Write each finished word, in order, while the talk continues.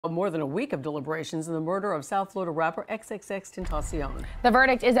More than a week of deliberations in the murder of South Florida rapper XXXTentacion. The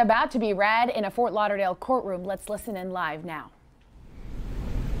verdict is about to be read in a Fort Lauderdale courtroom. Let's listen in live now.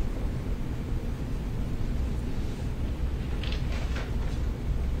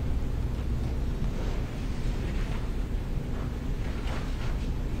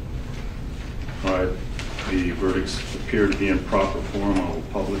 All right, the verdicts appear to be in proper form. I will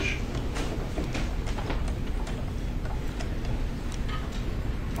publish.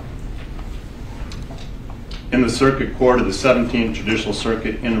 In the Circuit Court of the 17th Judicial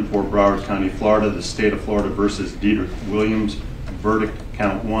Circuit in Fort Broward County, Florida, the state of Florida versus Dedrick Williams, verdict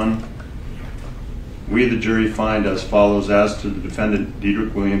count 1. We, the jury, find as follows: as to the defendant,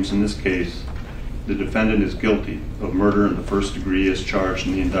 Dedrick Williams, in this case, the defendant is guilty of murder in the first degree as charged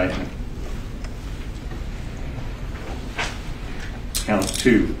in the indictment. Count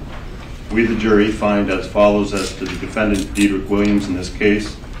 2. We, the jury, find as follows: as to the defendant, Dedrick Williams, in this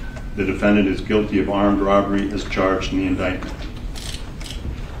case, the defendant is guilty of armed robbery as charged in the indictment.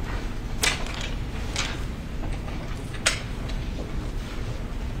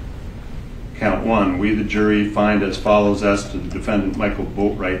 Count 1. We, the jury, find as follows: as to the defendant, Michael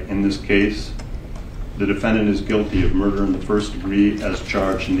Boatwright, in this case, the defendant is guilty of murder in the first degree as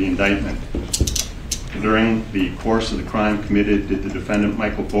charged in the indictment. During the course of the crime committed, did the defendant,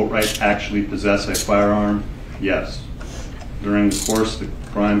 Michael Boatwright, actually possess a firearm? Yes. During the course of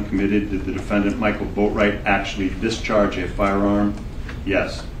the crime committed, did the defendant, Michael Boatwright, actually discharge a firearm?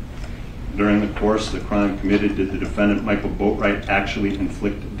 Yes. During the course of the crime committed, did the defendant, Michael Boatwright, actually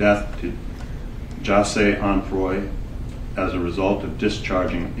inflict death to Jase Onfroy as a result of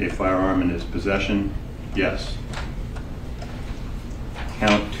discharging a firearm in his possession? Yes.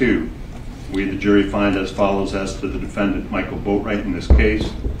 Count 2. We, the jury, find as follows: as to the defendant, Michael Boatwright, in this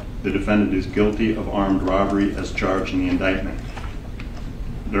case, the defendant is guilty of armed robbery as charged in the indictment.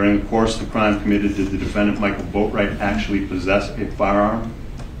 During the course of the crime committed, did the defendant, Michael Boatwright, actually possess a firearm?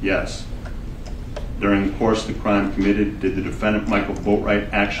 Yes. During the course of the crime committed, did the defendant, Michael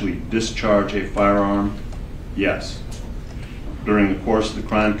Boatwright, actually discharge a firearm? Yes. During the course of the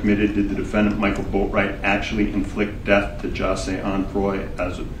crime committed, did the defendant, Michael Boatwright, actually inflict death to Jase Onfroy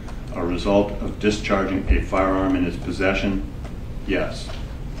as a result of discharging a firearm in his possession? Yes.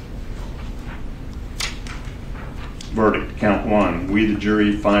 Verdict count 1. We, the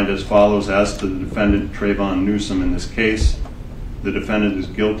jury, find as follows: as to the defendant, Trayvon Newsom, in this case, the defendant is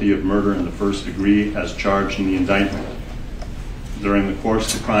guilty of murder in the first degree as charged in the indictment. During the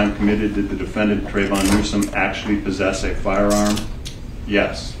course of the crime committed, did the defendant, Trayvon Newsom, actually possess a firearm?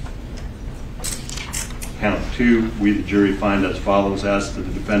 Yes. Count 2. We, the jury, find as follows: as to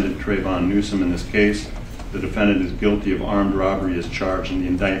the defendant, Trayvon Newsom, in this case, the defendant is guilty of armed robbery as charged in the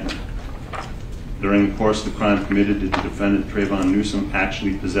indictment. During the course of the crime committed, did the defendant, Trayvon Newsom,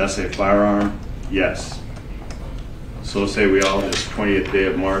 actually possess a firearm? Yes. So say we all, this 20th day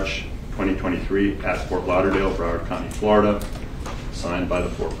of March 2023 at Fort Lauderdale, Broward County, Florida, signed by the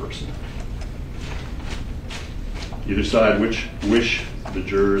foreperson. Either side, which wish the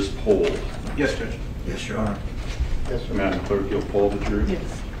jurors polled? Yes, Judge. Yes, Your Honor. Yes, Madam Clerk, you'll poll the jury?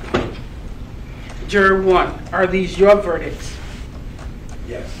 Yes. Juror 1, are these your verdicts?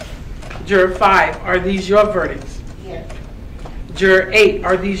 Yes. Juror 5, are these your verdicts? Yes. Juror 8,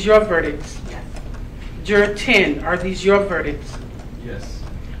 are these your verdicts? Yes. Juror 10, are these your verdicts? Yes.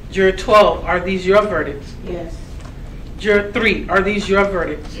 Juror 12, are these your verdicts? Yes. Juror 3, are these your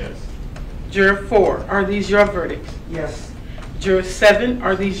verdicts? Yes. Juror 4, are these your verdicts? Yes. Juror 7,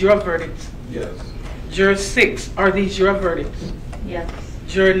 are these your verdicts? Yes. Juror 6, are these your verdicts? Yes.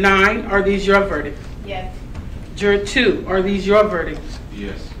 Juror 9, are these your verdicts? Yes. Juror 2, are these your verdicts?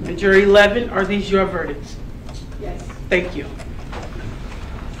 Yes. And Juror 11, are these your verdicts? Yes. Thank you.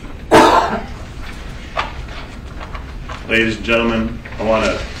 Ladies and gentlemen, I want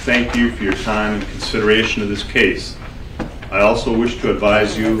to thank you for your time and consideration of this case. I also wish to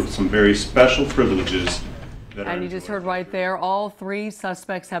advise you of some very special privileges that And you just heard right there, all 3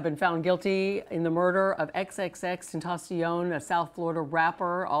 suspects have been found guilty in the murder of XXXTentacion, a South Florida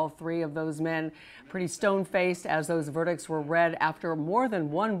rapper. All 3 of those men pretty stone-faced as those verdicts were read after more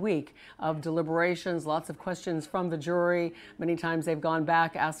than 1 week of deliberations. Lots of questions from the jury. Many times they've gone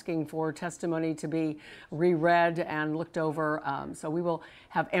back asking for testimony to be reread and looked over. So we will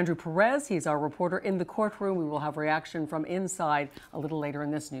have Andrew Perez. He's our reporter in the courtroom. We will have reaction from inside a little later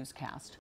in this newscast.